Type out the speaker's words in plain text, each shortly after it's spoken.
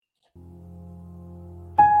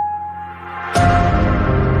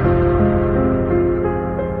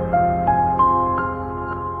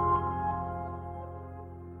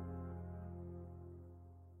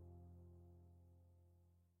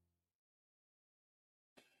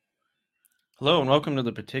Hello and welcome to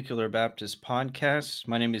the Particular Baptist Podcast.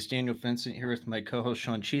 My name is Daniel Vincent here with my co-host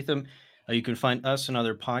Sean Cheatham. You can find us and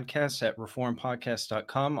other podcasts at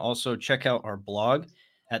reformpodcast.com. Also check out our blog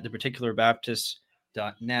at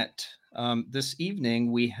theparticularbaptist.net. This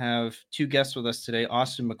evening we have two guests with us today,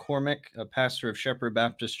 Austin McCormick, a pastor of Shepherd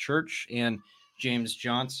Baptist Church, and James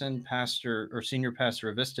Johnson, pastor or senior pastor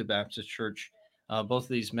of Vista Baptist Church. Both of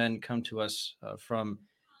these men come to us from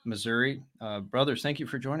Missouri. Brothers, thank you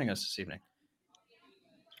for joining us this evening.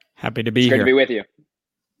 Happy to It's be great here. to be with you.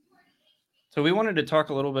 So we wanted to talk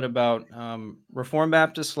a little bit about Reformed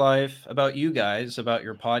Baptist life, about you guys, about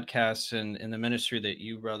your podcasts and the ministry that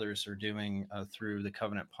you brothers are doing through the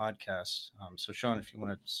Covenant podcast. So Sean, if you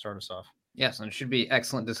want to start us off. Yes, and it should be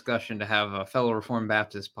excellent discussion to have fellow Reformed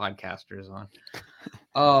Baptist podcasters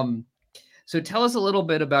on. So tell us a little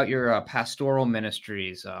bit about your pastoral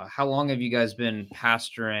ministries. How long have you guys been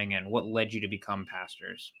pastoring, and what led you to become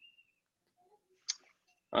pastors?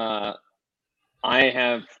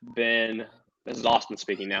 This is Austin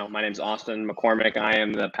speaking now. My name is Austin McCormick. I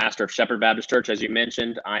am the pastor of Shepherd Baptist Church, as you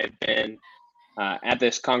mentioned. I've been at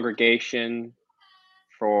this congregation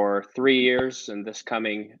for 3 years, and this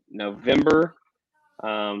coming November,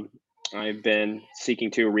 I've been seeking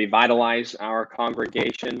to revitalize our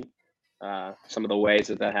congregation. Some of the ways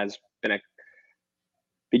that has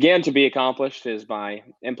began to be accomplished is by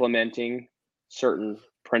implementing certain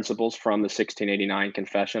principles from the 1689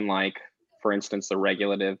 confession, like, for instance, the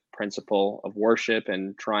regulative principle of worship,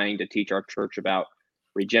 and trying to teach our church about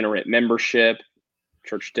regenerate membership,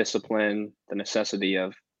 church discipline, the necessity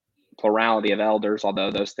of plurality of elders,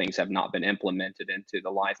 although those things have not been implemented into the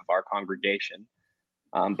life of our congregation.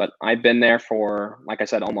 But I've been there for, like I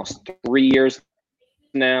said, almost 3 years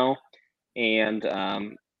now. And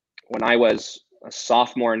when I was a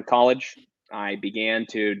sophomore in college, I began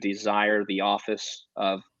to desire the office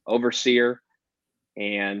of overseer,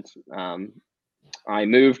 and I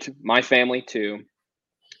moved my family to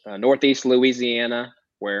Northeast Louisiana,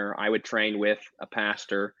 where I would train with a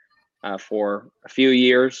pastor for a few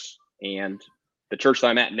years. And the church that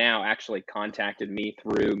I'm at now actually contacted me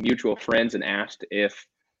through mutual friends and asked if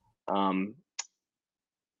I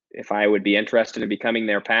would be interested in becoming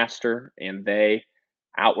their pastor, and they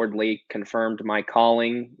outwardly confirmed my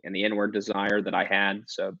calling and the inward desire that I had.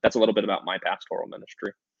 So that's a little bit about my pastoral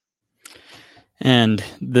ministry. And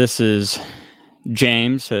this is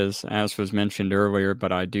James, as was mentioned earlier,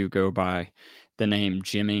 but I do go by the name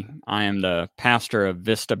Jimmy. I am the pastor of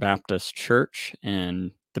Vista Baptist Church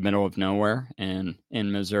in the middle of nowhere in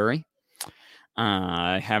Missouri.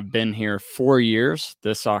 I have been here 4 years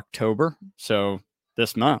this October. So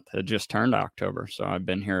this month, it just turned October. So I've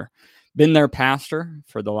been their pastor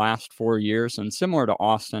for the last 4 years. And similar to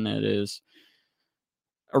Austin, it is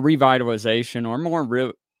a revitalization, or more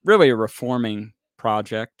really a reforming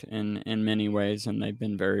project in many ways. And they've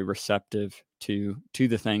been very receptive to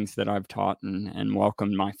the things that I've taught and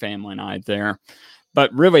welcomed my family and I there.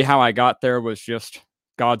 But really how I got there was just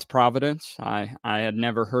God's providence. I had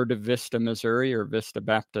never heard of Vista, Missouri, or Vista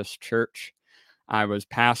Baptist Church. I was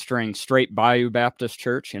pastoring Straight Bayou Baptist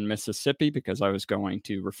Church in Mississippi because I was going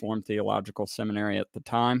to Reformed Theological Seminary at the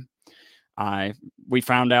time. We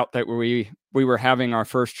found out that we were having our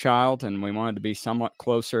first child, and we wanted to be somewhat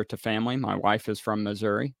closer to family. My wife is from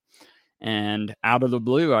Missouri, and out of the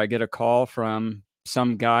blue, I get a call from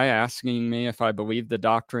some guy asking me if I believe the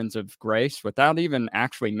doctrines of grace, without even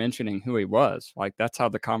actually mentioning who he was. Like, that's how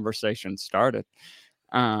the conversation started.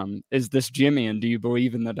 Is this Jimmy, and do you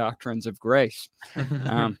believe in the doctrines of grace?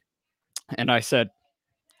 And I said,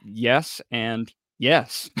 yes, and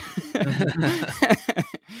yes.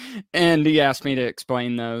 And he asked me to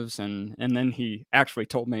explain those, and then he actually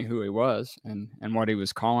told me who he was and what he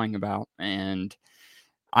was calling about. And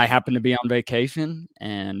I happened to be on vacation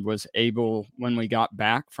and was able, when we got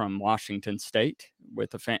back from Washington State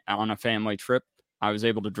on a family trip, I was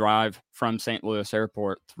able to drive from St. Louis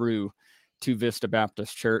Airport through to Vista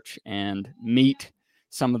Baptist Church and meet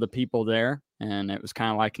some of the people there. And it was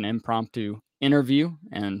kind of like an impromptu interview,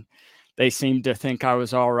 and they seemed to think I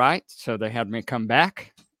was all right. So they had me come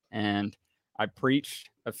back, and I preached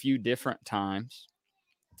a few different times.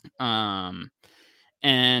 And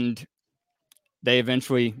they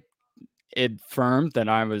eventually affirmed that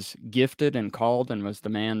I was gifted and called and was the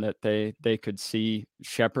man that they could see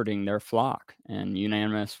shepherding their flock, and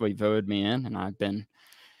unanimously voted me in, and I've been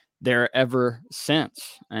there ever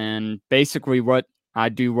since. And basically what I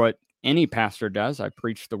do, what any pastor does, I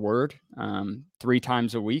preach the word 3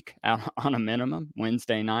 times a week on a minimum,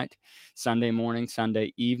 Wednesday night, Sunday morning,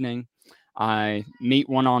 Sunday evening. I meet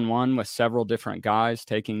one-on-one with several different guys,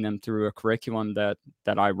 taking them through a curriculum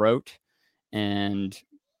that I wrote. and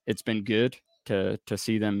it's been good to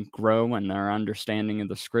see them grow in their understanding of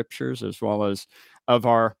the scriptures, as well as of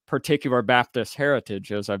our particular Baptist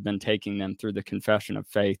heritage, as I've been taking them through the Confession of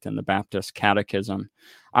Faith and the Baptist Catechism.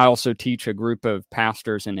 I also teach a group of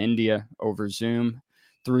pastors in India over Zoom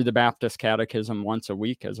through the Baptist Catechism once a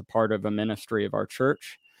week as a part of a ministry of our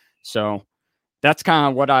church. So that's kind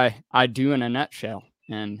of what I do in a nutshell,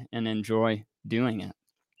 and enjoy doing it.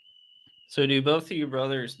 So do both of you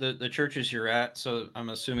brothers, the churches you're at, so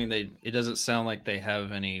I'm assuming it doesn't sound like they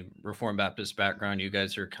have any Reformed Baptist background. You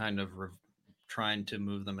guys are kind of trying to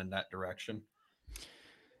move them in that direction.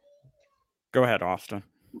 Go ahead, Austin.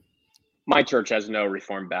 My church has no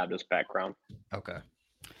Reformed Baptist background. Okay.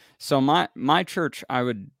 So my church I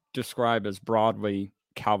would describe as broadly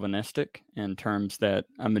Calvinistic, in terms that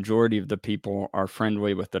a majority of the people are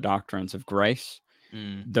friendly with the doctrines of grace.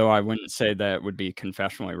 Though I wouldn't say that it would be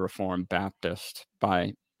confessionally Reformed Baptist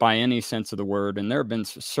by any sense of the word. And there have been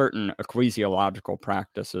certain ecclesiological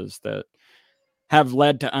practices that have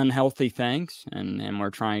led to unhealthy things, and we're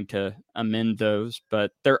trying to amend those,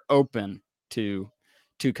 but they're open to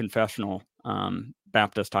confessional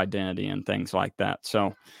Baptist identity and things like that.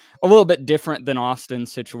 So a little bit different than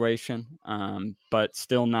Austin's situation, but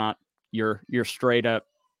still not your straight up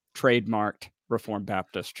trademarked Reformed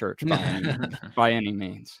Baptist church by any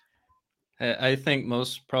means. I think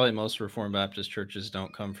most Reformed Baptist churches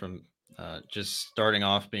don't come from just starting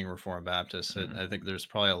off being Reformed Baptist. I think there's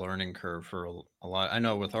probably a learning curve for a lot. I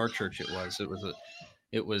know with our church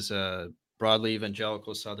it was a broadly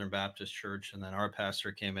evangelical Southern Baptist church, and then our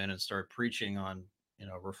pastor came in and started preaching on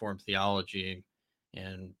Reformed theology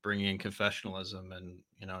and bringing in confessionalism,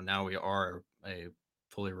 and now we are a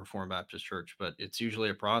fully Reformed Baptist church, but it's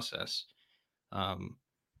usually a process.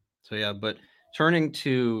 So yeah, but turning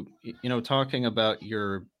to talking about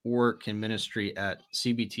your work and ministry at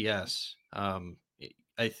CBTS,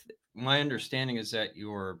 my understanding is that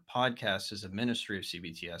your podcast is a ministry of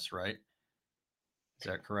CBTS, right? Is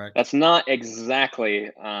that correct? That's not exactly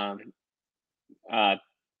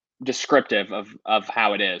descriptive of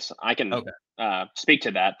how it is. I can speak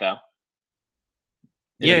to that though.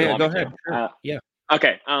 Yeah, go ahead. Sure. Yeah.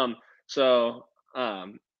 Okay. So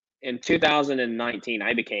in 2019,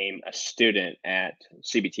 I became a student at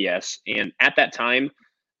CBTS, and at that time,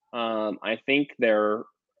 I think their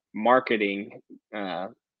marketing,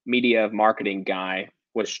 media marketing guy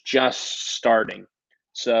was just starting.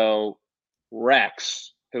 So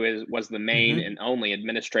Rex, who was the main and only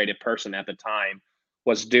administrative person at the time,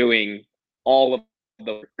 was doing all of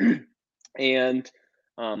the and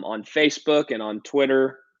on Facebook and on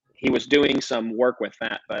Twitter, he was doing some work with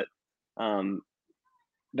that, but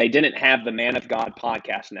they didn't have the Man of God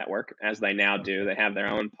podcast network as they now do. They have their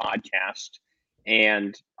own podcast.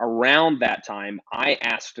 And around that time, I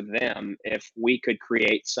asked them if we could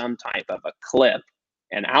create some type of a clip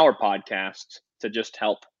in our podcast to just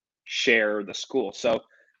help share the school. So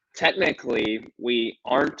technically, we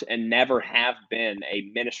aren't and never have been a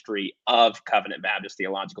ministry of Covenant Baptist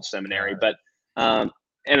Theological Seminary, but and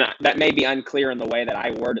that may be unclear in the way that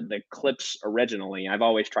I worded the clips originally. I've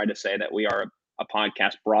always tried to say that we are a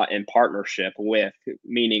podcast brought in partnership with,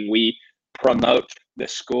 meaning we promote the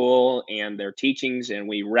school and their teachings, and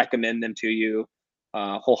we recommend them to you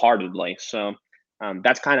wholeheartedly. So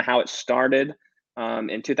that's kind of how it started.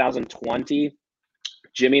 In 2020,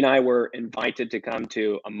 Jimmy and I were invited to come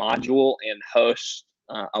to a module and host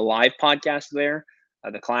a live podcast there.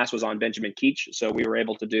 The class was on Benjamin Keach, so we were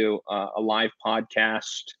able to do a live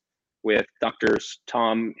podcast with Drs.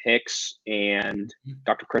 Tom Hicks and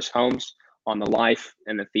Dr. Chris Holmes on the life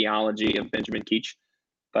and the theology of Benjamin Keach.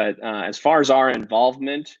 But as far as our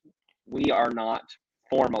involvement, we are not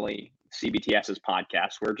formally CBTS's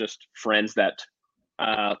podcast. We're just friends that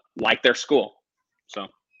like their school. So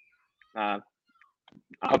I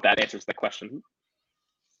hope that answers the question.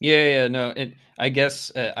 Yeah, no. I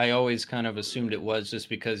guess I always kind of assumed it was just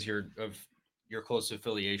because of your close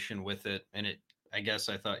affiliation with it, and I guess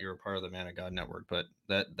I thought you were part of the Man of God Network, but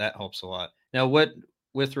that helps a lot. Now,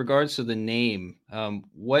 with regards to the name,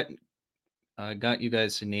 what got you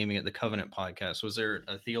guys to naming it the Covenant Podcast? Was there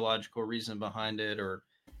a theological reason behind it, or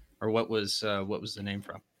what was the name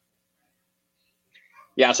from?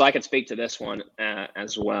 Yeah, so I could speak to this one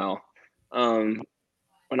as well.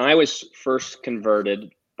 When I was first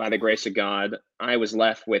converted, by the grace of God, I was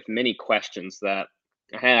left with many questions that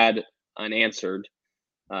I had unanswered.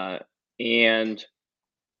 And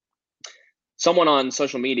someone on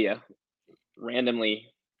social media randomly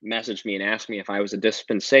messaged me and asked me if I was a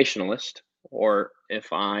dispensationalist or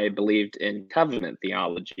if I believed in covenant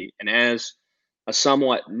theology. And as a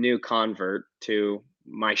somewhat new convert, to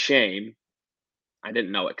my shame, I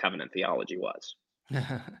didn't know what covenant theology was.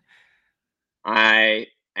 I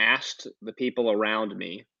asked the people around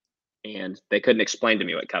me, and they couldn't explain to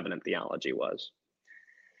me what covenant theology was.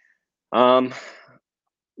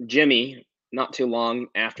 Jimmy, not too long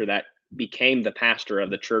after that, became the pastor of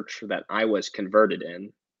the church that I was converted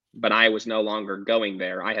in, but I was no longer going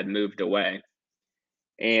there. I had moved away.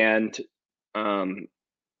 And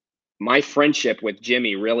my friendship with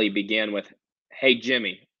Jimmy really began with, "Hey,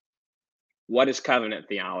 Jimmy, what is covenant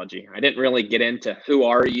theology?" I didn't really get into who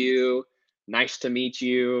are you? Nice to meet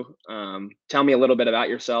you. Tell me a little bit about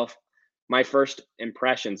yourself. My first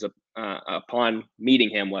impressions upon meeting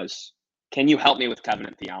him was, can you help me with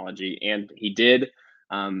covenant theology? And he did.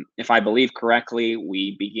 If I believe correctly,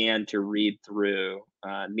 we began to read through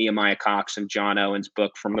Nehemiah Cox and John Owen's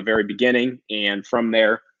book from the very beginning. And from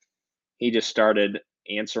there, he just started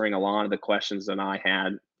answering a lot of the questions that I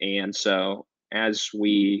had. And so as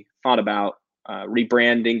we thought about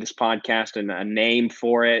rebranding this podcast and a name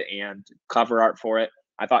for it and cover art for it,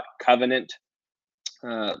 I thought Covenant,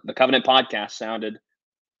 the Covenant podcast sounded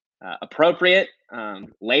appropriate.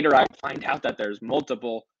 Later, I find out that there's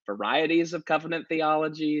multiple varieties of covenant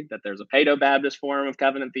theology, that there's a Paedo-Baptist form of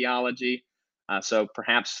covenant theology. So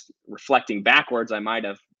perhaps reflecting backwards, I might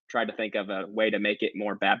have tried to think of a way to make it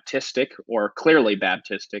more Baptistic or clearly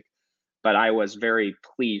Baptistic. But I was very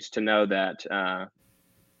pleased to know that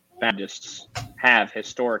Baptists have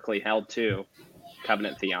historically held to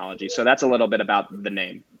covenant theology. So that's a little bit about the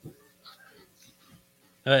name.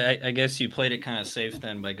 I guess you played it kind of safe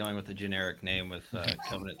then by going with the generic name with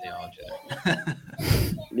covenant theology.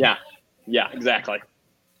 Yeah, exactly.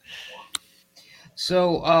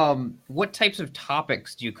 So, what types of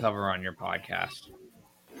topics do you cover on your podcast?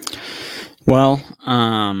 Well,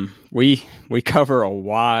 we cover a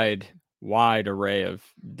wide array of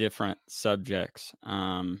different subjects.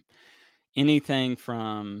 Anything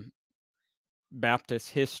from Baptist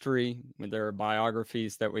history. There are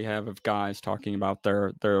biographies that we have of guys talking about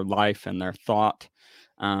their life and their thought.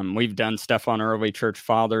 We've done stuff on early church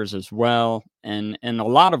fathers as well. And a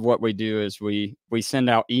lot of what we do is we send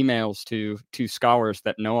out emails to scholars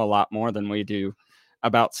that know a lot more than we do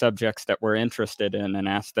about subjects that we're interested in and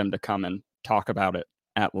ask them to come and talk about it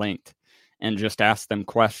at length and just ask them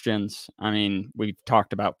questions. I mean, we've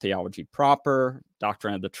talked about theology proper,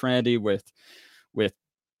 doctrine of the Trinity with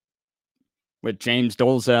James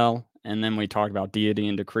Dolezal, and then we talked about deity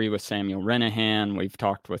and decree with Samuel Renahan. We've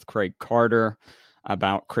talked with Craig Carter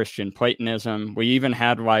about Christian Platonism. We even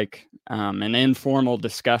had like an informal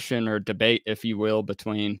discussion or debate, if you will,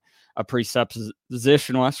 between a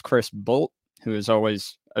presuppositionalist, Chris Bolt, who is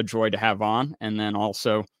always a joy to have on, and then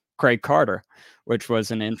also Craig Carter, which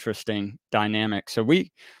was an interesting dynamic. So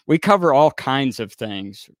we cover all kinds of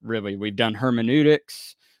things, really. We've done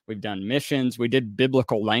hermeneutics. We've done missions. We did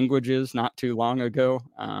biblical languages not too long ago,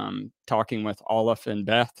 talking with Olaf and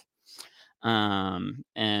Beth.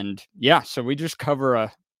 And yeah, so we just cover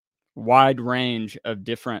a wide range of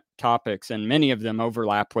different topics, and many of them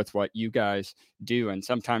overlap with what you guys do, and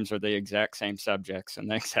sometimes are the exact same subjects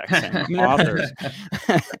and the exact same authors.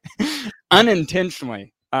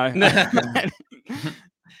 Unintentionally.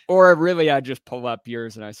 Or really, I just pull up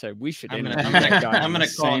yours and I say, we should. I'm gonna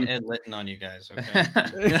call Ed Litton on you guys. Okay.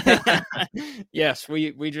 Yes,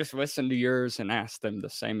 we just listen to yours and ask them the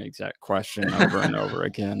same exact question over and over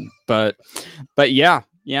again. But yeah.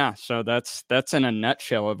 So that's in a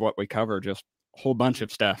nutshell of what we cover. Just a whole bunch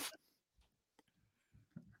of stuff.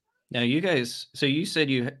 Now, you guys. So you said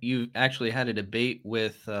you actually had a debate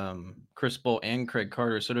with Chris Bolt and Craig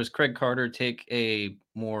Carter. So does Craig Carter take a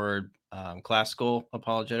more classical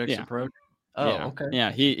apologetics approach? Oh, yeah. Okay.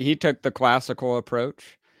 Yeah, he took the classical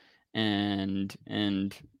approach, and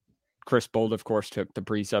Chris Bolt, of course, took the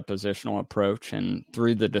presuppositional approach. And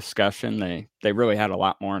through the discussion, they really had a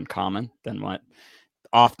lot more in common than what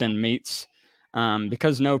often meets.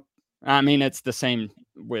 Because it's the same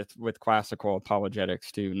with classical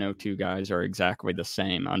apologetics too. No two guys are exactly the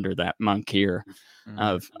same under that monkier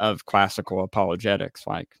of classical apologetics.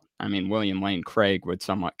 Like, William Lane Craig would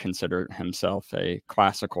somewhat consider himself a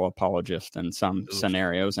classical apologist in some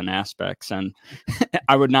scenarios and aspects. And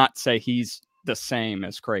I would not say he's the same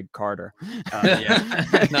as Craig Carter.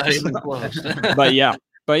 Not even close. But yeah,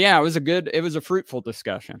 it was a fruitful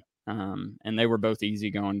discussion. And they were both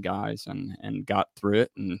easygoing guys and got through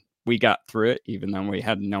it. And we got through it, even though we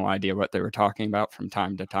had no idea what they were talking about from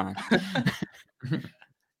time to time.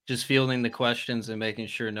 Just fielding the questions and making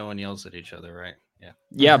sure no one yells at each other, right? Yeah.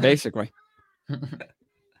 Yeah, basically.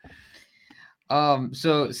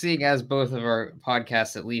 So seeing as both of our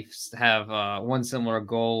podcasts at least have one similar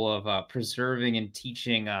goal of preserving and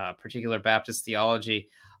teaching particular Baptist theology,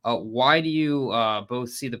 why do you both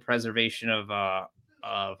see the preservation of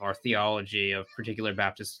our theology, of particular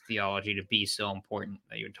Baptist theology, to be so important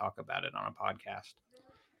that you would talk about it on a podcast?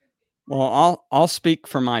 Well, I'll speak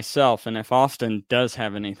for myself, and if Austin does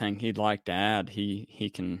have anything he'd like to add,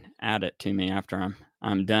 he can add it to me after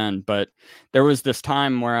I'm done. But there was this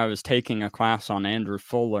time where I was taking a class on Andrew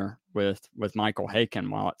Fuller with Michael Haykin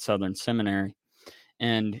while at Southern Seminary,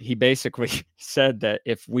 and he basically said that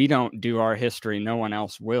if we don't do our history, no one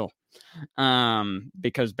else will,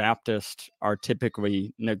 because Baptists are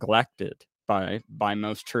typically neglected by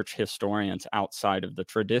most church historians outside of the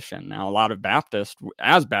tradition. Now, a lot of Baptists,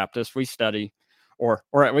 we study, or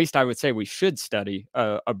at least I would say we should study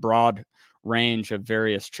a broad range of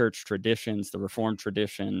various church traditions, the Reformed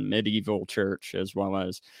tradition, medieval church, as well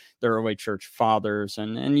as the early church fathers,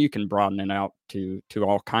 and you can broaden it out to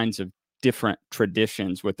all kinds of different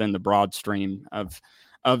traditions within the broad stream of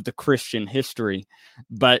the Christian history.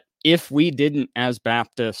 But if we didn't, as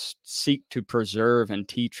Baptists, seek to preserve and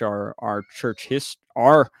teach our church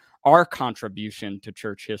our contribution to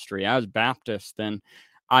church history as Baptists, then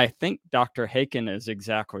I think Dr. Haykin is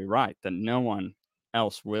exactly right, that no one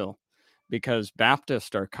else will, because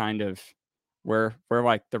Baptists are kind of, we're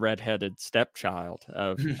like the redheaded stepchild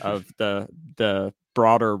of the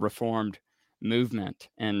broader Reformed movement,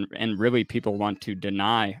 and really people want to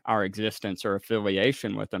deny our existence or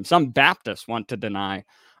affiliation with them. Some Baptists want to deny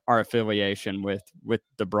our affiliation with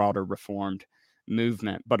the broader Reformed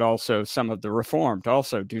movement, but also some of the Reformed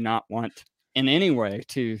also do not want in any way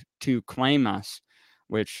to claim us,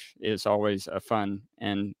 which is always a fun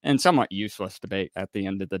and somewhat useless debate at the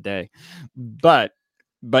end of the day. But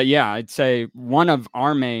yeah, I'd say one of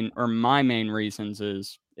my main reasons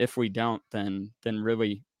is if we don't, then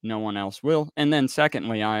really no one else will. And then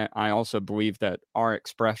secondly, I also believe that our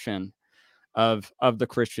expression of the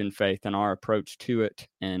Christian faith and our approach to it,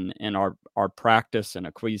 and our practice and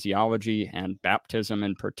ecclesiology and baptism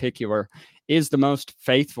in particular, is the most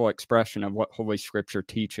faithful expression of what Holy Scripture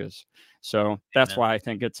teaches. So that's why I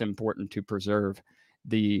think it's important to preserve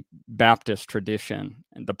the Baptist tradition,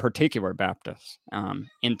 and the particular Baptists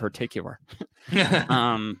in particular.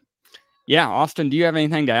 Yeah, Austin, do you have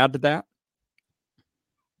anything to add to that?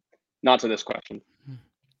 Not to this question.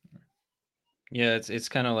 Yeah, it's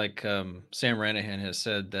kind of like Sam Ranahan has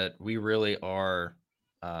said, that we really are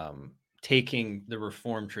taking the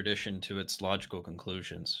Reformed tradition to its logical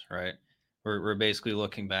conclusions, right? We're basically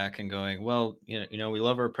looking back and going, well, you know, we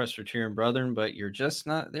love our Presbyterian brethren, but you're just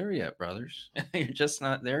not there yet, brothers. You're just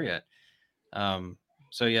not there yet.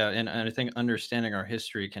 So yeah, and I think understanding our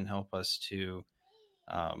history can help us to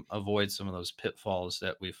avoid some of those pitfalls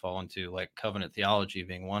that we fall into, like covenant theology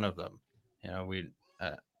being one of them. You know,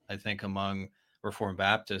 I think among Reformed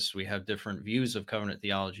Baptists, we have different views of covenant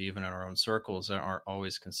theology, even in our own circles, that aren't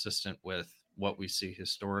always consistent with what we see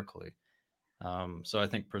historically. So I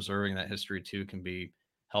think preserving that history too can be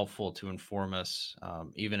helpful to inform us,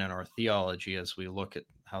 even in our theology, as we look at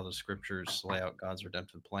how the scriptures lay out God's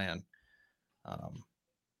redemptive plan.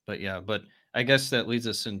 But I guess that leads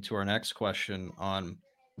us into our next question on,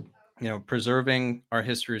 you know, preserving our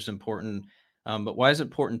history is important, but why is it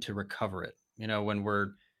important to recover it? You know, when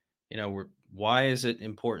why is it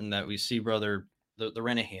important that we see the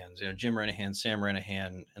Renahans, you know, Jim Renahan, Sam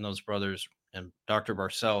Renahan, and those brothers, and Dr.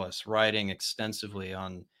 Barcellus writing extensively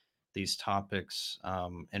on these topics,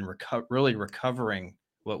 and really recovering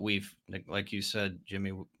what we've, like you said,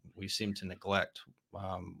 Jimmy, we seem to neglect.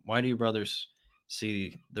 Why do you brothers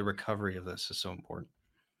see the recovery of this is so important?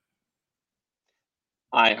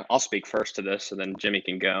 I'll speak first to this, and then Jimmy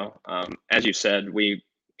can go. As you said,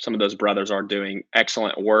 some of those brothers are doing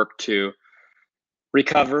excellent work to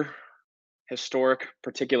recover historic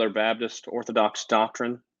particular Baptist Orthodox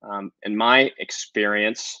doctrine. In my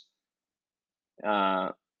experience,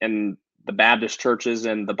 in the Baptist churches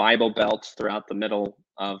and the Bible Belt throughout the middle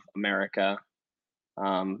of America,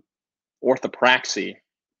 orthopraxy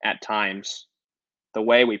at times, the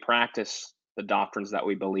way we practice the doctrines that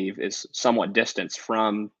we believe, is somewhat distanced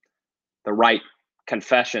from the right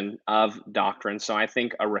confession of doctrine. So I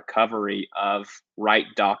think a recovery of right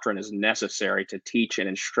doctrine is necessary to teach and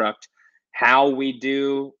instruct how we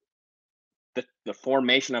do the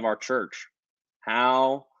formation of our church,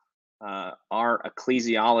 how our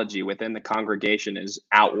ecclesiology within the congregation is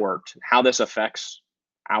outworked, how this affects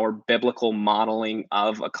our biblical modeling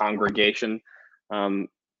of a congregation.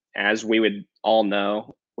 As we would all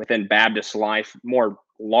know, within Baptist life, more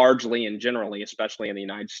largely and generally, especially in the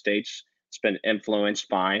United States, it's been influenced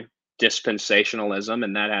by dispensationalism,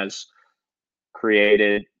 and that has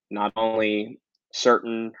created not only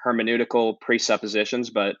certain hermeneutical presuppositions,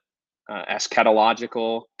 but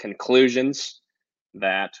eschatological conclusions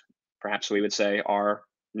that perhaps we would say are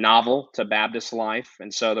novel to Baptist life.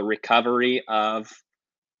 And so the recovery of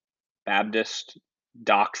Baptist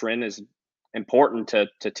doctrine is important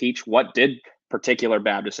to teach what did particular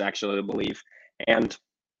Baptists actually believe. And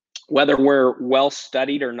whether we're well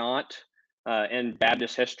studied or not in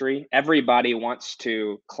Baptist history, everybody wants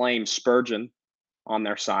to claim Spurgeon on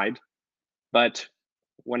their side. But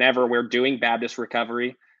whenever we're doing Baptist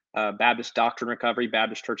recovery, Baptist doctrine recovery,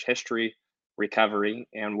 Baptist church history recovery,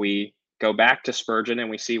 and we go back to Spurgeon and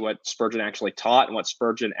we see what Spurgeon actually taught and what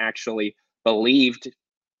Spurgeon actually believed,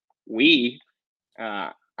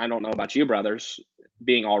 I don't know about you brothers,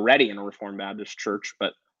 being already in a Reformed Baptist church,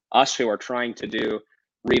 but us who are trying to do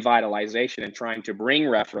revitalization and trying to bring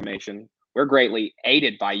Reformation, we're greatly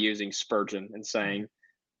aided by using Spurgeon and saying,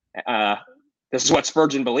 this is what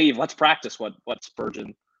Spurgeon believed. Let's practice what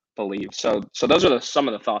Spurgeon believed. So those are some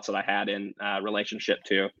of the thoughts that I had in relationship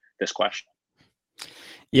to this question.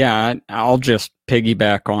 Yeah, I'll just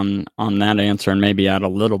piggyback on that answer and maybe add a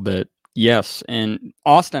little bit. Yes, and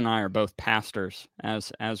Austin and I are both pastors,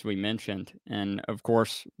 as we mentioned, and of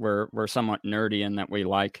course we're somewhat nerdy in that we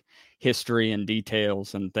like history and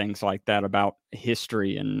details and things like that about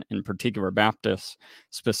history and in particular Baptists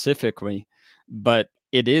specifically, but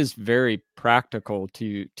it is very practical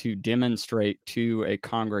to demonstrate to a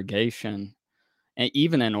congregation, and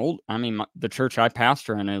even the church I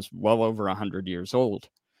pastor in is well over 100 years old,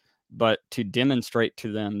 but to demonstrate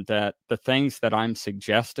to them that the things that I'm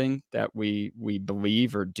suggesting that we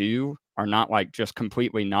believe or do are not like just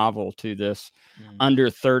completely novel to this under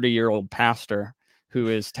 30-year-old pastor who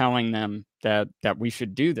is telling them that we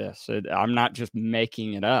should do this. I'm not just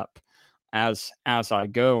making it up as I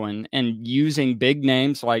go, and using big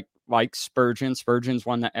names like Spurgeon. Spurgeon's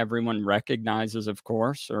one that everyone recognizes, of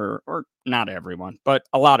course, or not everyone, but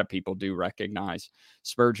a lot of people do recognize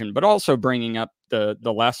Spurgeon, but also bringing up the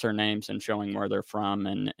lesser names and showing where they're from.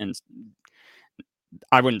 And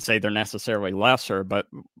I wouldn't say they're necessarily lesser, but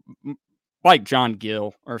like John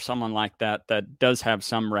Gill or someone like that does have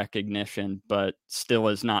some recognition, but still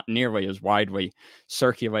is not nearly as widely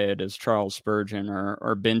circulated as Charles Spurgeon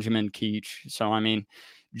or Benjamin Keach. So, I mean,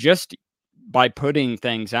 just by putting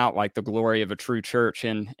things out like the glory of a true church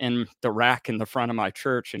in the rack in the front of my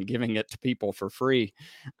church and giving it to people for free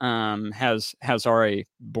has already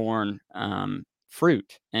borne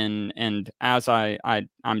fruit. And as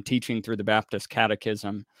I'm teaching through the Baptist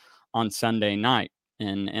Catechism on Sunday night,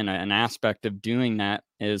 and an aspect of doing that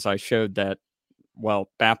is I showed that, well,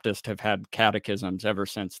 Baptists have had catechisms ever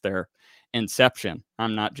since their inception.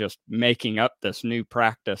 I'm not just making up this new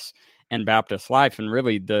practice in Baptist life. And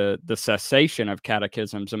really the cessation of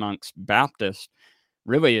catechisms amongst Baptists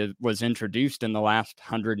really was introduced in the last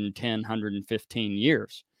 110, 115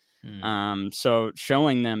 years. So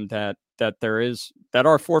showing them that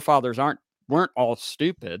our forefathers weren't all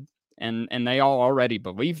stupid, and they all already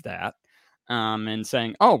believe that. And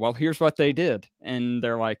saying, oh, well, here's what they did. And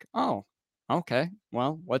they're like, oh, okay,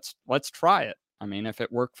 well, let's try it. I mean, if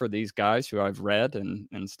it worked for these guys who I've read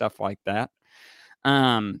and stuff like that.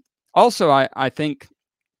 Also, I think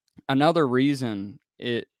another reason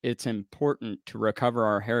it's important to recover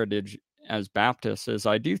our heritage as Baptists is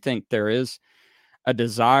I do think there is a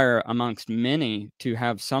desire amongst many to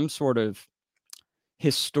have some sort of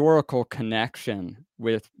historical connection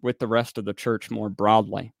with the rest of the church more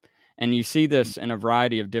broadly. And you see this in a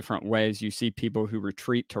variety of different ways. You see people who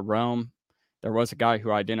retreat to Rome. There was a guy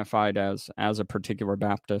who identified as a particular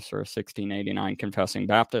Baptist or a 1689 confessing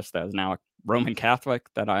Baptist that is now a Roman Catholic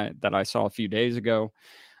that I saw a few days ago.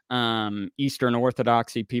 Eastern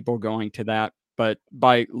Orthodoxy people going to that. But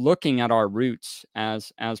by looking at our roots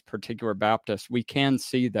as particular Baptists, we can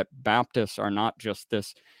see that Baptists are not just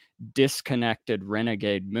this disconnected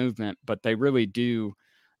renegade movement, but they really do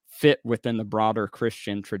fit within the broader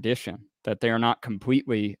Christian tradition, that they are not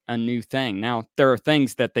completely a new thing. Now, there are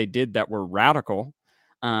things that they did that were radical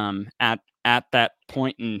at that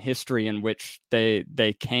point in history in which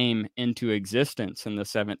they came into existence in the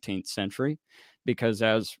 17th century, because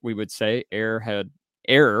as we would say, error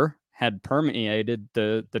had permeated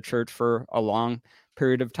the church for a long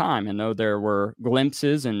period of time. And though there were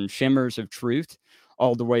glimpses and shimmers of truth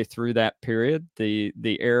all the way through that period, the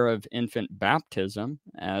era of infant baptism,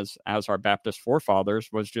 as our Baptist forefathers,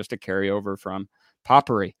 was just a carryover from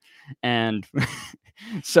popery. And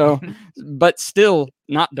so, but still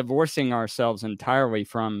not divorcing ourselves entirely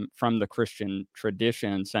from the Christian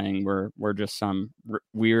tradition, saying we're just some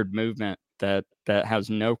weird movement that has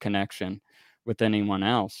no connection with anyone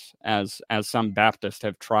else, as some Baptists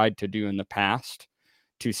have tried to do in the past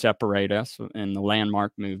to separate us in the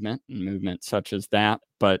landmark movement and movements such as that.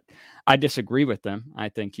 But I disagree with them. I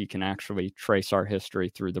think you can actually trace our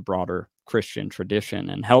history through the broader Christian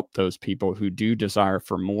tradition and help those people who do desire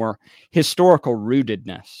for more historical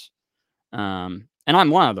rootedness. And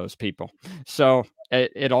I'm one of those people. So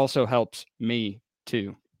it also helps me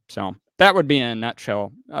too. So that would be in a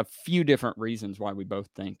nutshell a few different reasons why we both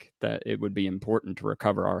think that it would be important to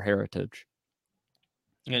recover our heritage.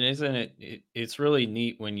 And isn't it's really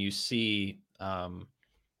neat when you see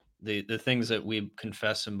the things that we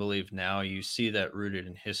confess and believe now, you see that rooted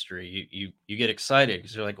in history. You get excited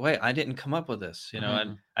because you're like, wait, I didn't come up with this, you know,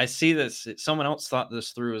 and I see this, someone else thought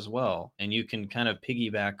this through as well. And you can kind of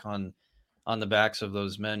piggyback on the backs of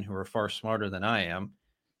those men who are far smarter than I am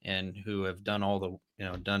and who have done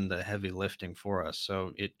done the heavy lifting for us.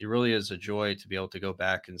 So it really is a joy to be able to go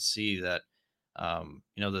back and see that,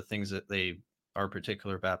 the things that our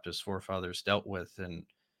particular Baptist forefathers dealt with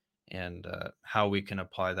and how we can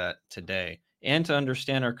apply that today, and to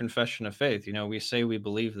understand our confession of faith. We say we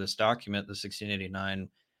believe this document, the 1689.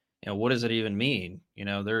 What does it even mean?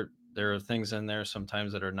 There are things in there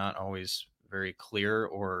sometimes that are not always very clear,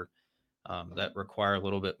 or that require a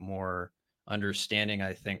little bit more understanding,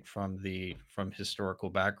 I think, from historical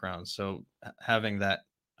background. So having that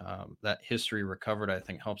history recovered, I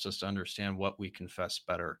think, helps us to understand what we confess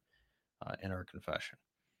better in our confession.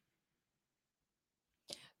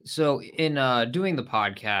 So in doing the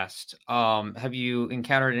podcast, have you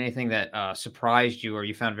encountered anything that surprised you or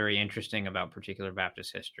you found very interesting about particular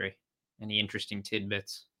Baptist history? Any interesting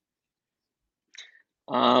tidbits?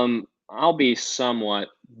 I'll be somewhat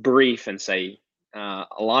brief and say a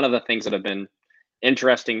lot of the things that have been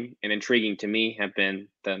interesting and intriguing to me have been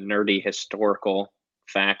the nerdy historical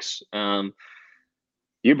facts.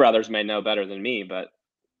 You brothers may know better than me, but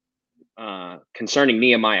concerning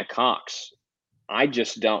Nehemiah Cox, I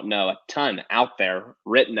just don't know a ton out there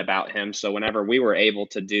written about him. So whenever we were able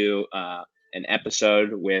to do an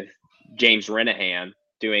episode with James Renahan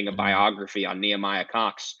doing a biography on Nehemiah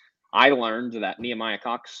Cox, I learned that Nehemiah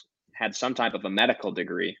Cox had some type of a medical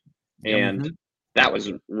degree. And that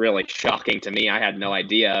was really shocking to me. I had no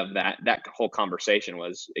idea of that. That whole conversation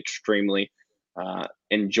was extremely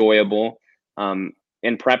enjoyable.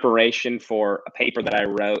 In preparation for a paper that I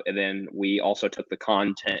wrote, and then we also took the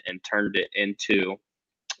content and turned it into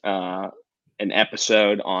an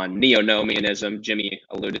episode on neo-Nomianism. Jimmy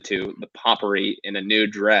alluded to the popery in a new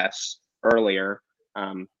dress earlier.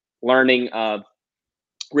 Learning of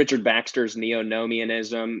Richard Baxter's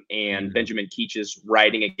neo-Nomianism and Benjamin Keach's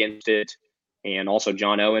writing against it, and also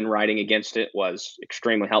John Owen writing against it, was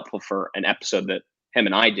extremely helpful for an episode that him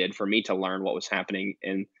and I did, for me to learn what was happening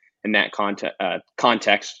in that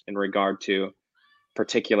context in regard to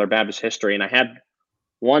particular Baptist history. And I had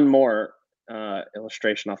one more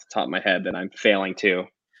illustration off the top of my head that I'm failing to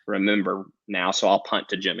remember now, so I'll punt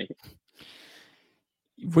to Jimmy.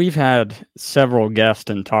 We've had several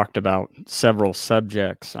guests and talked about several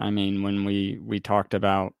subjects. I mean, when we talked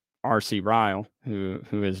about R.C. Ryle, who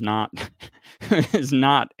is not is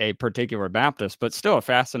not a particular Baptist, but still a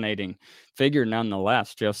fascinating figure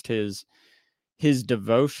nonetheless. Just his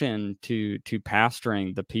devotion to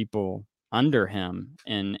pastoring the people under him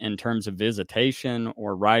in terms of visitation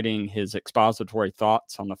or writing his expository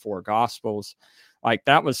thoughts on the four Gospels, like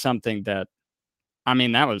that was something that, I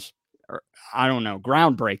mean, that was, I don't know,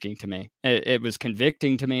 groundbreaking to me. It was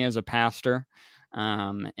convicting to me as a pastor,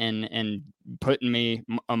 and putting me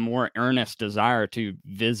a more earnest desire to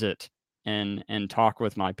visit and talk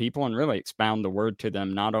with my people and really expound the word to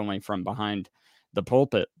them, not only from behind the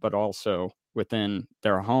pulpit, but also within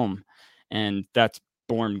their home. And that's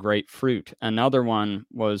borne great fruit. Another one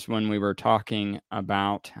was when we were talking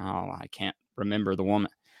about, I can't remember the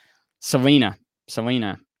woman, Selena,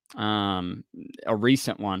 a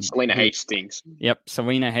recent one. Selena Hastings. Yep,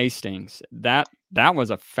 Selena Hastings. That was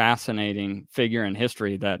a fascinating figure in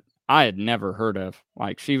history that I had never heard of.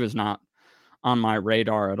 Like, she was not on my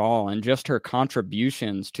radar at all. And just her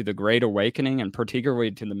contributions to the Great Awakening, and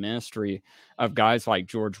particularly to the ministry of guys like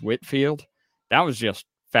George Whitefield, that was just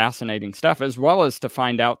fascinating stuff, as well as to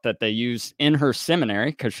find out that they use in her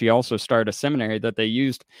seminary, because she also started a seminary, that they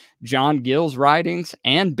used John Gill's writings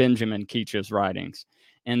and Benjamin Keach's writings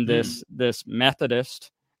in this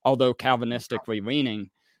Methodist, although Calvinistically leaning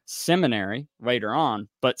seminary later on.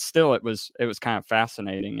 But still, it was kind of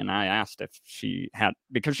fascinating. And I asked if she had,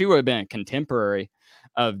 because she would have been a contemporary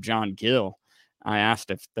of John Gill, I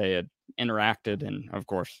asked if they had interacted. And of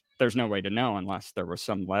course, there's no way to know unless there was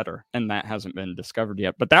some letter, and that hasn't been discovered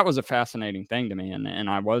yet. But that was a fascinating thing to me. And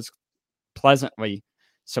I was pleasantly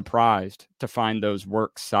surprised to find those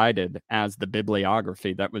works cited as the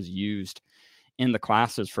bibliography that was used in the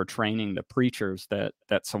classes for training the preachers that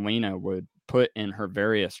Selena would put in her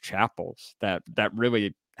various chapels, that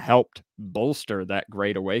really helped bolster that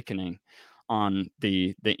Great Awakening on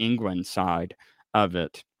the England side of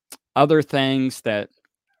it. Other things that,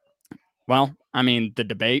 well, I mean, the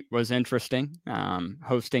debate was interesting.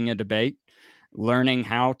 Hosting a debate, learning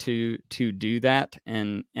how to do that,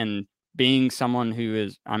 and being someone who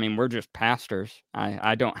is, I mean, we're just pastors.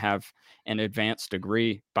 I don't have an advanced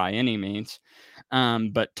degree by any means,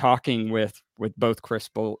 but talking with both Chris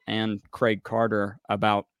Bolt and Craig Carter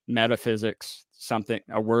about metaphysics,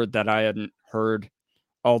 a word that I hadn't heard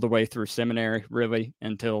all the way through seminary really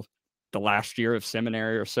until the last year of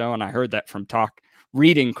seminary or so. And I heard that from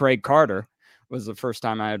reading Craig Carter was the first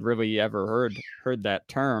time I had really ever heard that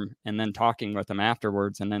term. And then talking with him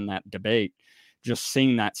afterwards, and then that debate, just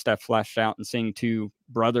seeing that stuff fleshed out, and seeing two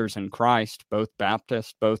brothers in Christ, both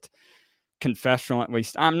Baptist, both confessional, at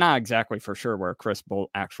least. I'm not exactly for sure where Chris Bolt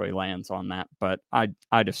actually lands on that, but I'd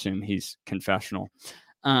assume he's confessional.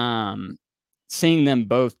 Seeing them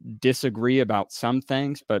both disagree about some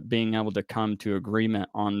things, but being able to come to agreement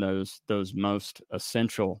on those most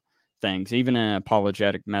essential things. Even in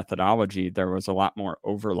apologetic methodology, there was a lot more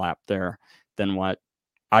overlap there than what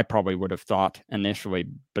I probably would have thought initially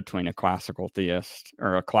between a classical theist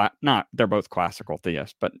or they're both classical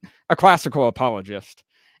theists, but a classical apologist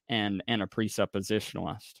and a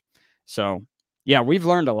presuppositionalist. So yeah, we've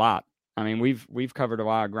learned a lot. I mean, we've covered a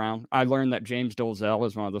lot of ground. I learned that James Dolezal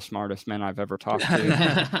is one of the smartest men I've ever talked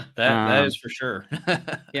to. that is for sure.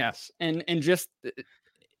 Yes. And just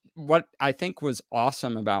what I think was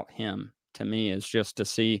awesome about him to me is just to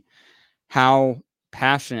see how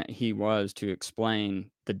passionate he was to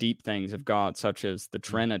explain the deep things of God, such as the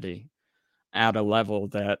Trinity, at a level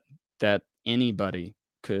that anybody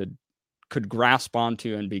could grasp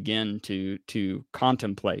onto and begin to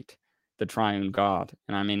contemplate the triune God.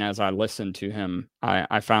 And I mean, as I listened to him,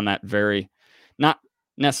 I found that very, not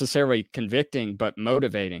necessarily convicting, but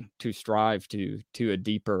motivating to strive to a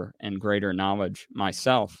deeper and greater knowledge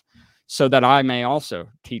myself, so that I may also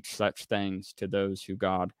teach such things to those who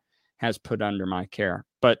God has put under my care.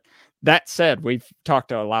 But that said, we've talked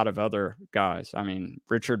to a lot of other guys. I mean,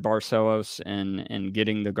 Richard Barcelos in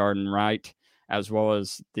Getting the Garden Right, as well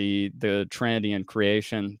as the Trinity and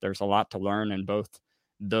Creation. There's a lot to learn in both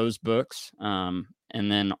those books. And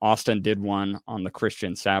then Austin did one on the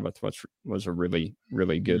Christian Sabbath, which was a really,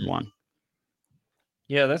 really good one.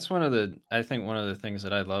 Yeah, that's I think one of the things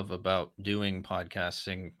that I love about doing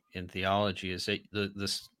podcasting in theology is that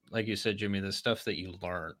this, like you said, Jimmy, the stuff that you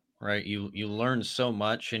learn, right? You learn so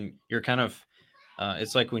much, and you're kind of,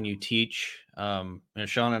 it's like when you teach, Sean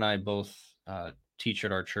and I both teach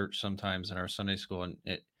at our church sometimes in our Sunday school, and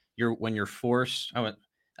when you're forced,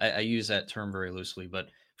 I use that term very loosely, but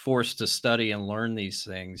forced to study and learn these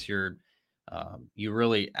things, you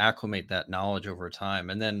really acclimate that knowledge over time.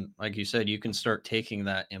 And then, like you said, you can start taking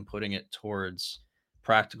that and putting it towards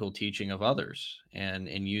practical teaching of others and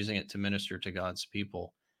using it to minister to God's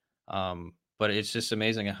people. But it's just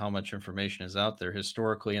amazing how much information is out there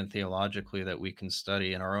historically and theologically that we can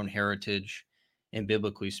study in our own heritage and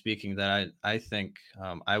biblically speaking, that I think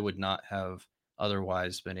I would not have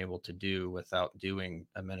otherwise been able to do without doing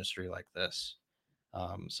a ministry like this.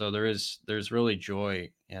 So there's really joy,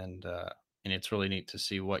 and it's really neat to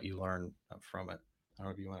see what you learn from it. I don't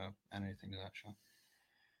know if you want to add anything to that,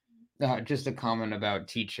 Sean. Just a comment about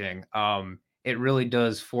teaching. It really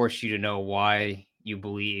does force you to know why you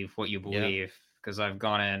believe what you believe. Because I've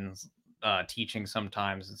gone in teaching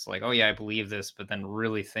sometimes. It's like, oh yeah, I believe this, but then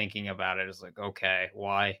really thinking about it is like, okay,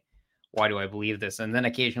 why do I believe this? And then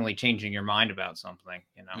occasionally changing your mind about something,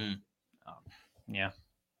 yeah.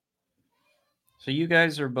 So you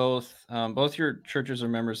guys are both your churches are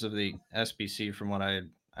members of the SBC, from what I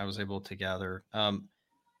was able to gather.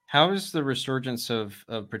 How is the resurgence of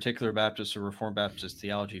particular Baptist or Reformed Baptist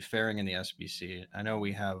theology faring in the SBC? I know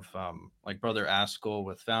we have like Brother Askell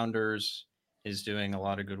with Founders is doing a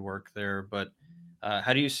lot of good work there, but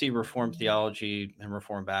how do you see Reformed theology and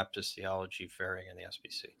Reformed Baptist theology faring in the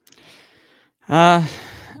SBC?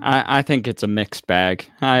 I think it's a mixed bag.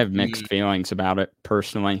 I have mixed feelings about it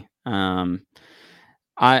personally.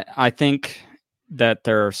 I think that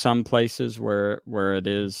there are some places where it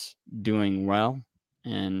is doing well,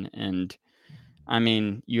 and I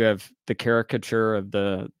mean, you have the caricature of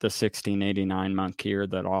the 1689 monk here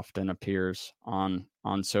that often appears on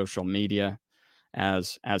social media,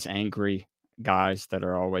 as angry guys that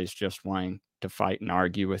are always just wanting to fight and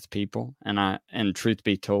argue with people. And truth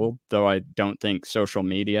be told, though I don't think social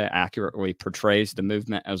media accurately portrays the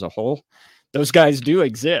movement as a whole, those guys do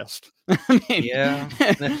exist. I mean, yeah,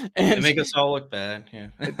 they make us all look bad. Yeah,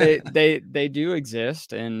 they do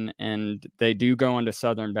exist, and they do go into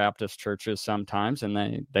Southern Baptist churches sometimes,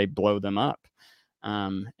 and they blow them up,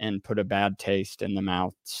 and put a bad taste in the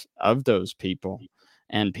mouths of those people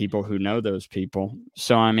and people who know those people.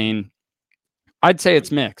 So I mean, I'd say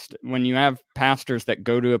it's mixed. When you have pastors that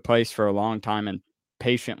go to a place for a long time and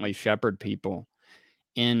patiently shepherd people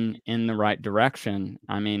in the right direction,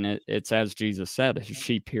 I mean, it's as Jesus said, his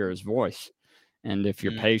sheep hear his voice. And if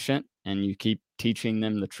you're patient and you keep teaching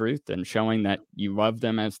them the truth and showing that you love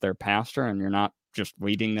them as their pastor and you're not just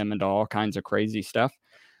leading them into all kinds of crazy stuff,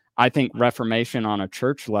 I think reformation on a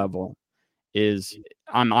church level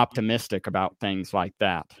I'm optimistic about things like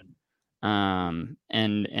that. And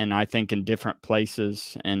I think in different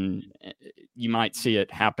places, and you might see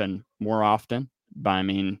it happen more often. But I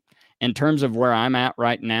mean, in terms of where I'm at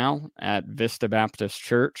right now at Vista Baptist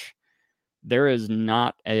Church, there is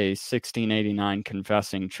not a 1689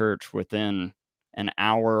 confessing church within an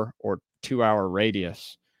hour or 2 hour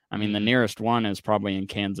radius. I mean, the nearest one is probably in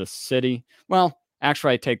Kansas City. Well,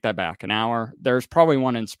 actually, I take that back. An hour. There's probably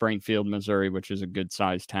one in Springfield, Missouri, which is a good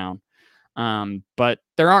sized town. But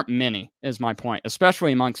there aren't many, is my point,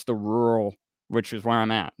 especially amongst the rural, which is where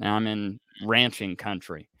I'm at. Now I'm in ranching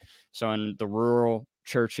country. So in the rural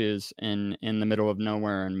churches in the middle of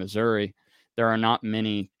nowhere in Missouri, there are not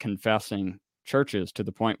many confessing churches, to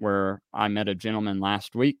the point where I met a gentleman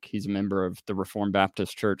last week. He's a member of the Reformed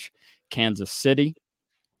Baptist Church, Kansas City.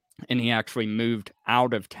 And he actually moved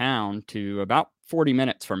out of town to about 40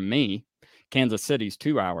 minutes from me. Kansas City's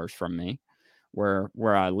 2 hours from me, where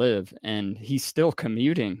I live, and he's still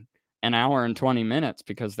commuting an hour and 20 minutes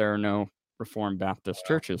because there are no Reformed Baptist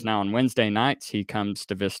churches. Now on Wednesday nights, he comes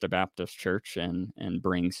to Vista Baptist Church and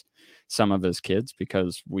brings some of his kids,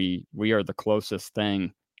 because we are the closest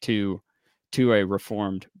thing to a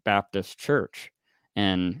Reformed Baptist church.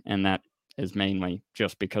 And that is mainly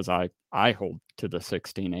just because I hold to the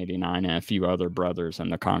 1689, and a few other brothers in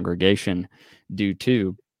the congregation do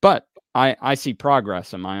too. But I see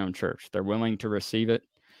progress in my own church. They're willing to receive it.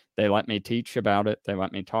 They let me teach about it. They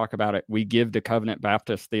let me talk about it. We give to Covenant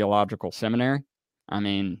Baptist Theological Seminary. I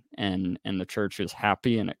mean, and the church is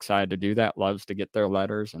happy and excited to do that, loves to get their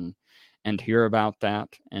letters and hear about that.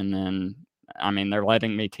 And then, I mean, they're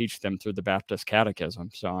letting me teach them through the Baptist Catechism.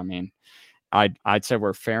 So, I mean, I'd say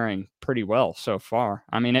we're faring pretty well so far.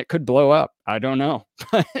 I mean, it could blow up. I don't know.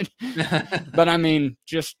 But I mean,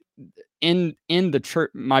 just in the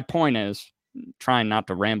church, my point is, trying not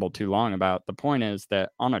to ramble too long about it, the point is that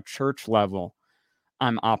on a church level,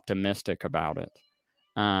 I'm optimistic about it.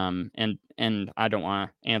 And I don't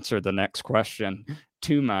want to answer the next question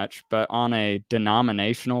too much, but on a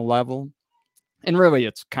denominational level, and really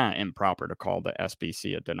it's kind of improper to call the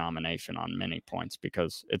SBC a denomination on many points,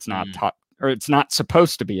 because it's not it's not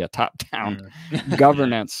supposed to be a top-down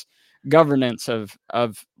governance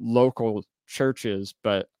of local churches.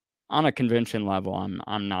 But on a convention level,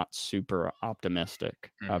 I'm not super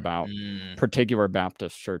optimistic about particular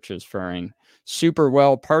Baptist churches faring super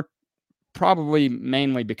well, probably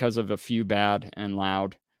mainly because of a few bad and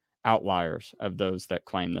loud outliers of those that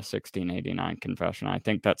claim the 1689 confession. I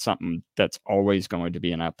think that's something that's always going to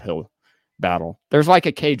be an uphill battle. There's like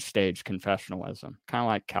a cage stage confessionalism, kind of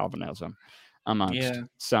like Calvinism amongst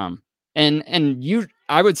some. And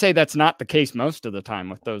I would say that's not the case most of the time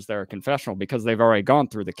with those that are confessional, because they've already gone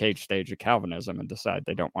through the cage stage of Calvinism and decide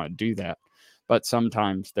they don't want to do that. But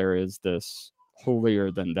sometimes there is this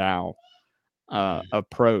holier than thou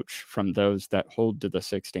approach from those that hold to the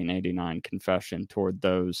 1689 confession toward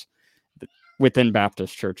those within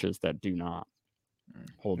Baptist churches that do not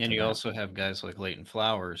hold. And you also have guys like Leighton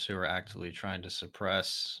Flowers who are actively trying to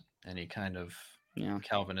suppress any kind of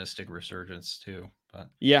Calvinistic resurgence too. But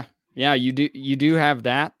yeah, you do have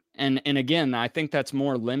that. And again, I think that's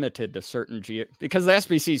more limited to certain because the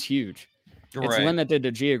SBC is huge. It's limited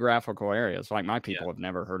to geographical areas. Like my people have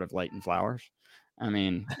never heard of Leighton Flowers. I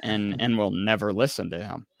mean, and will never listen to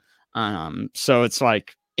him. So it's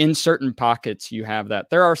like in certain pockets you have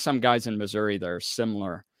that. There are some guys in Missouri that are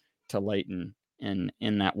similar to Leighton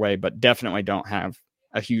in that way, but definitely don't have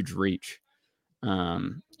a huge reach.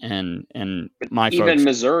 And my even folks,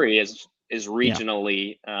 Missouri is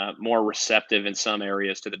regionally more receptive in some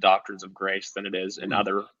areas to the doctrines of grace than it is in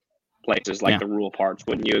other places, like the rural parts.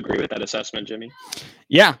 Wouldn't you agree with that assessment, Jimmy?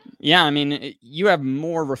 Yeah. I mean, you have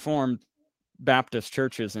more Reformed Baptist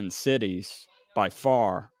churches in cities by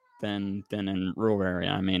far than in rural area.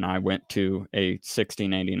 I mean, I went to a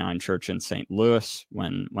 1689 church in St. Louis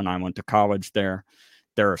when I went to college there.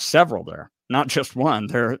 There are several there, not just one.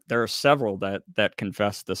 There are several that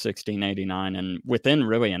confess the 1689, and within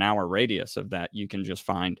really an hour radius of that, you can just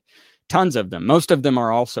find tons of them. Most of them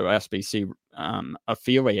are also SBC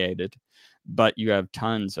affiliated, but you have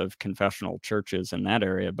tons of confessional churches in that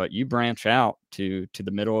area. But you branch out to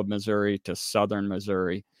the middle of Missouri, to southern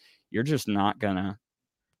Missouri, you're just not gonna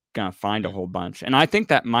find a whole bunch. And I think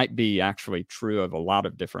that might be actually true of a lot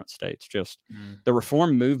of different states. Just the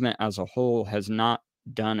Reform movement as a whole has not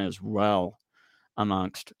done as well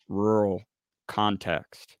amongst rural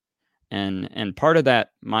context. And part of that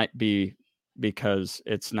might be because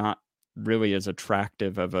it's not really as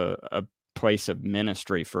attractive of a place of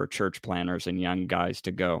ministry for church planners and young guys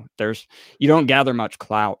to go. You don't gather much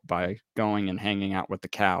clout by going and hanging out with the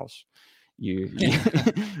cows.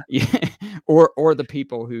 Or the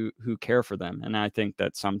people who care for them. And I think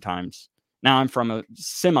that sometimes, now I'm from a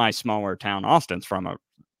semi-smaller town. Austin's from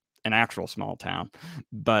an actual small town,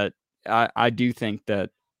 but I do think that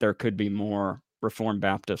there could be more Reformed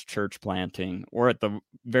Baptist church planting, or at the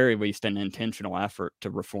very least an intentional effort to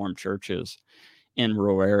reform churches in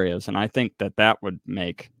rural areas. And I think that would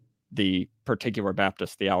make the particular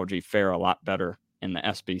Baptist theology fare a lot better in the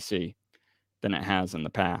SBC than it has in the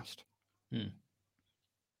past.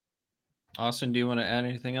 Austin, do you want to add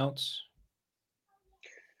anything else?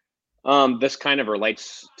 This kind of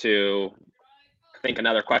relates to, I think,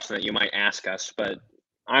 another question that you might ask us, but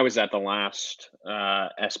I was at the last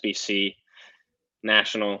SBC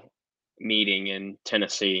national meeting in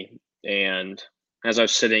Tennessee, and as I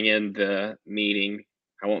was sitting in the meeting,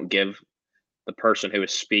 I won't give the person who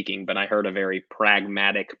was speaking, but I heard a very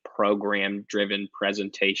pragmatic, program-driven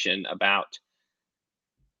presentation about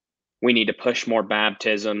we need to push more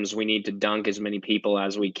baptisms. We need to dunk as many people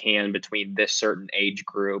as we can between this certain age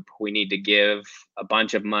group. We need to give a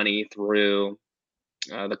bunch of money through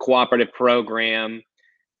the cooperative program,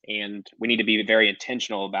 and we need to be very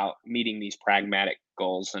intentional about meeting these pragmatic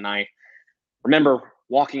goals. And I remember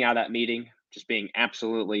walking out of that meeting just being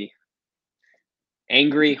absolutely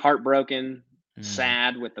angry, heartbroken,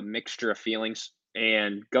 sad, with a mixture of feelings,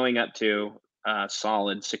 and going up to a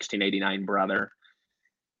solid 1689 brother.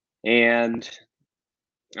 And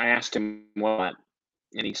I asked him what,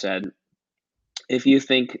 and he said, if you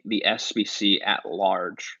think the SBC at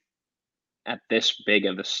large, at this big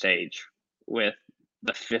of a stage, with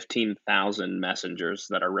the 15,000 messengers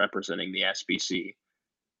that are representing the SBC,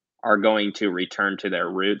 are going to return to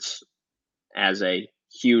their roots as a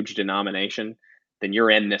huge denomination, then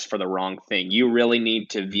you're in this for the wrong thing. You really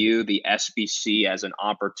need to view the SBC as an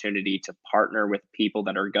opportunity to partner with people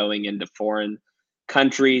that are going into foreign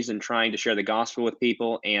countries and trying to share the gospel with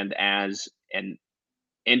people, and as an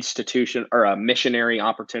institution or a missionary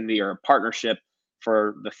opportunity or a partnership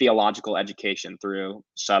for the theological education through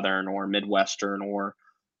Southern or Midwestern or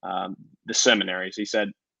the seminaries. He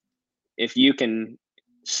said, if you can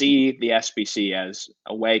see the SBC as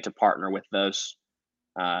a way to partner with those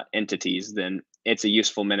entities, then it's a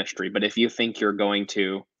useful ministry. But if you think you're going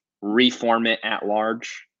to reform it at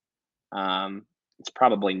large, it's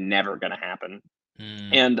probably never going to happen.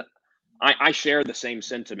 And I share the same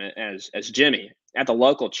sentiment as Jimmy. At the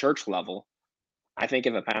local church level, I think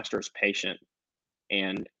if a pastor is patient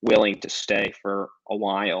and willing to stay for a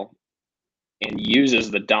while and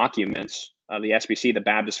uses the documents of the SBC, the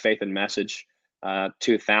Baptist Faith and Message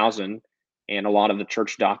 2000, and a lot of the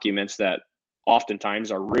church documents that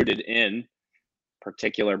oftentimes are rooted in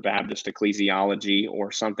particular Baptist ecclesiology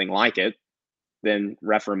or something like it, then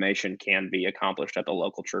reformation can be accomplished at the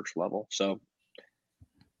local church level. So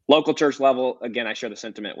local church level, again, I share the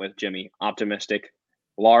sentiment with Jimmy. Optimistic,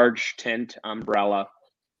 large tent umbrella.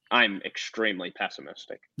 I'm extremely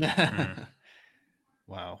pessimistic.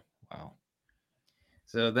 Wow.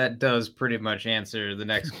 So that does pretty much answer the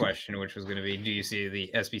next question, which was going to be, do you see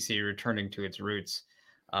the SBC returning to its roots?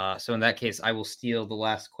 So in that case, I will steal the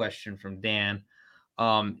last question from Dan.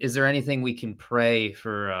 Is there anything we can pray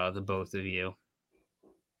for the both of you?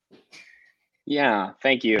 Yeah,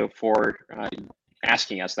 thank you for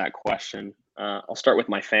asking us that question. I'll start with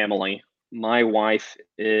my family. My wife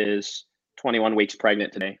is 21 weeks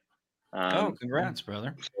pregnant today. Congrats,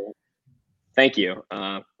 brother. So, thank you.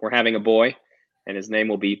 We're having a boy, and his name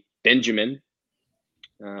will be Benjamin,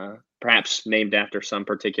 perhaps named after some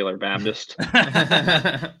particular Baptist.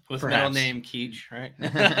 With middle name Keach,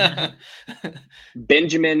 right?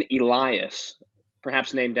 Benjamin Elias,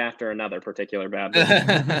 perhaps named after another particular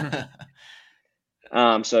Baptist.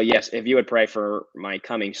 So yes, if you would pray for my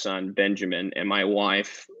coming son, Benjamin, and my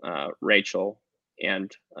wife, Rachel,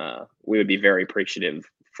 and we would be very appreciative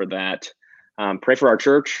for that. Pray for our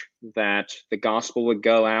church, that the gospel would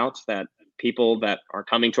go out, that people that are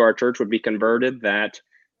coming to our church would be converted, that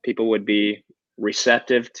people would be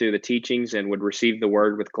receptive to the teachings and would receive the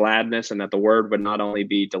word with gladness, and that the word would not only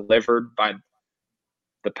be delivered by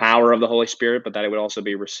the power of the Holy Spirit, but that it would also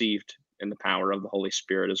be received in the power of the Holy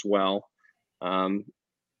Spirit as well. I'd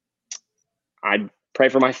pray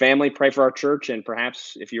for my family, pray for our church, and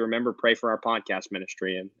perhaps, if you remember, pray for our podcast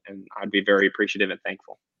ministry, and I'd be very appreciative and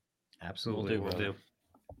thankful. Absolutely, We'll do.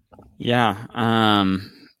 Yeah.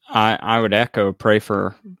 I would echo, pray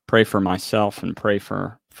for myself and pray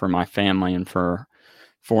for my family and for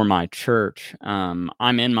my church.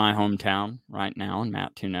 I'm in my hometown right now in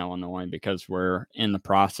Mattoon, Illinois, because we're in the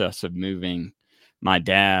process of moving my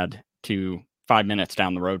dad to 5 minutes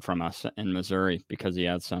down the road from us in Missouri, because he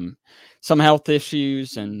has some health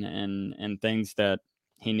issues and things that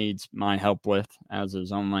he needs my help with as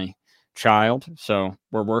his only child. So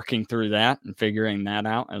we're working through that and figuring that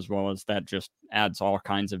out, as well as that just adds all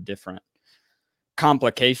kinds of different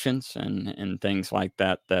complications and things like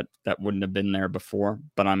that wouldn't have been there before.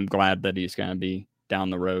 But I'm glad that he's going to be down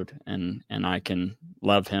the road, and I can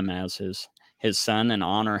love him as his son and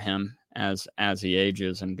honor him as he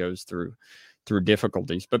ages and goes through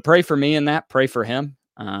difficulties. But pray for me in that, pray for him.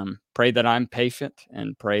 Pray that I'm patient,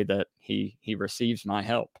 and pray that he receives my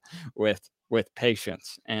help with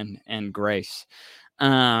patience and grace.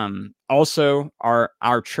 Also,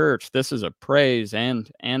 our church, this is a praise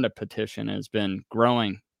and a petition, has been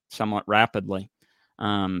growing somewhat rapidly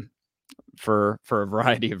for a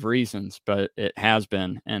variety of reasons, but it has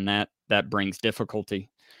been, and that brings difficulty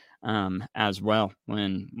as well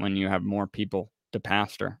when you have more people to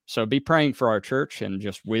pastor. So be praying for our church and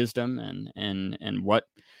just wisdom and what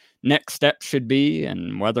next steps should be,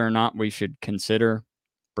 and whether or not we should consider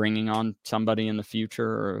bringing on somebody in the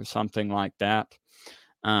future or something like that,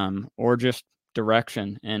 or just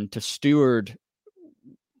direction, and to steward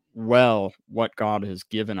well what God has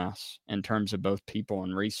given us in terms of both people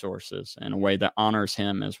and resources in a way that honors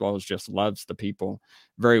him, as well as just loves the people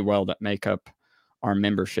very well that make up our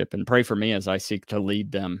membership. And pray for me as I seek to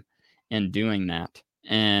lead them in doing that.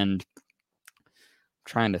 And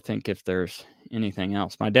trying to think if there's anything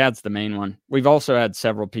else. My dad's the main one. We've also had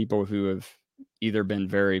several people who have either been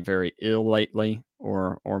very, very ill lately,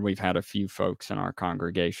 or we've had a few folks in our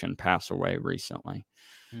congregation pass away recently.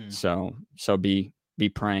 So be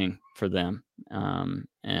praying for them,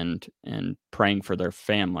 and praying for their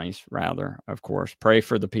families, rather, of course. Pray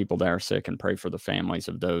for the people that are sick, and pray for the families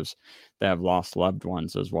of those that have lost loved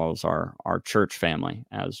ones, as well as our church family,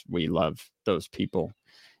 as we love those people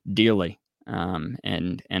dearly,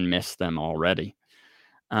 and miss them already.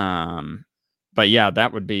 But yeah,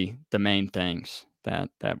 that would be the main things that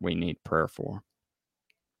we need prayer for.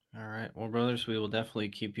 All right. Well, brothers, we will definitely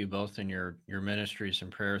keep you both in your ministries in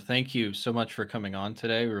prayer. Thank you so much for coming on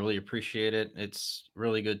today. We really appreciate it. It's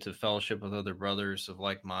really good to fellowship with other brothers of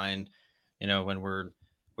like mind. You know, when we're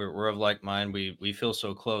of like mind, we feel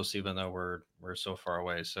so close, even though we're so far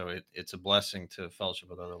away. So it's a blessing to fellowship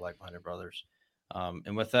with other like-minded brothers.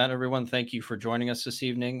 And with that, everyone, thank you for joining us this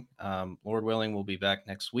evening. Lord willing, we'll be back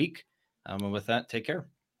next week. And with that, take care.